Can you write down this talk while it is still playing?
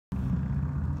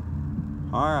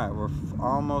Alright, we're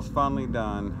almost finally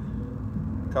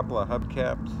done. A couple of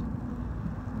hubcaps.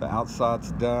 The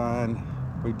outside's done.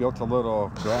 We built a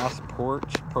little grass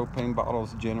porch, propane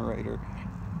bottles, generator,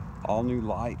 all new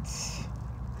lights.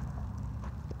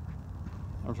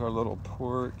 There's our little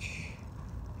porch.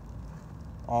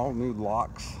 All new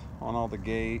locks on all the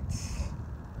gates.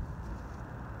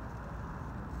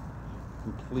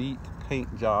 Complete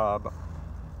paint job.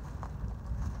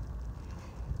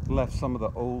 Left some of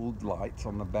the old lights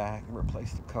on the back,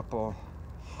 replaced a couple.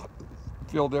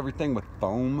 Filled everything with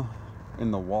foam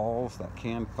in the walls, that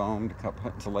canned foam to help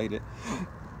insulate it.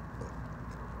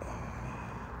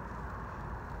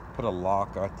 Put a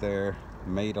lock out there,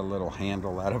 made a little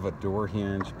handle out of a door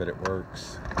hinge, but it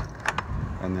works.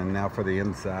 And then now for the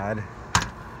inside,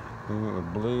 we went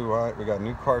with blue, white. We got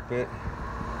new carpet,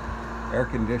 air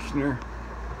conditioner,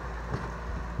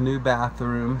 new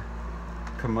bathroom,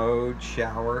 commode,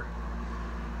 shower.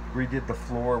 Redid the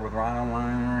floor with rhino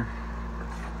liner.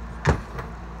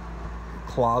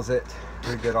 Closet,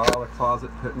 redid all the closet,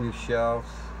 put new shelves.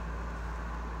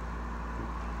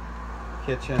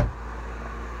 Kitchen.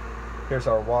 Here's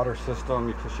our water system.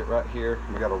 You push it right here.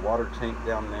 We got a water tank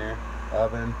down there.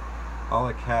 Oven. All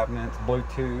the cabinets.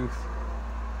 Bluetooth.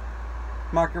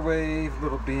 Microwave.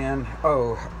 Little bin.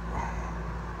 Oh,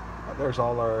 there's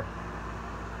all our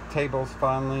tables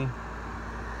finally.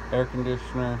 Air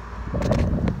conditioner.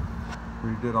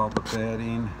 Redid all the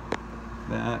bedding.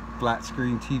 That flat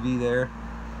screen TV there.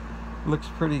 Looks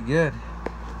pretty good.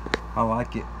 I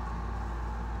like it.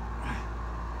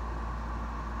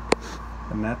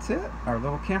 And that's it. Our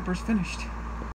little camper's finished.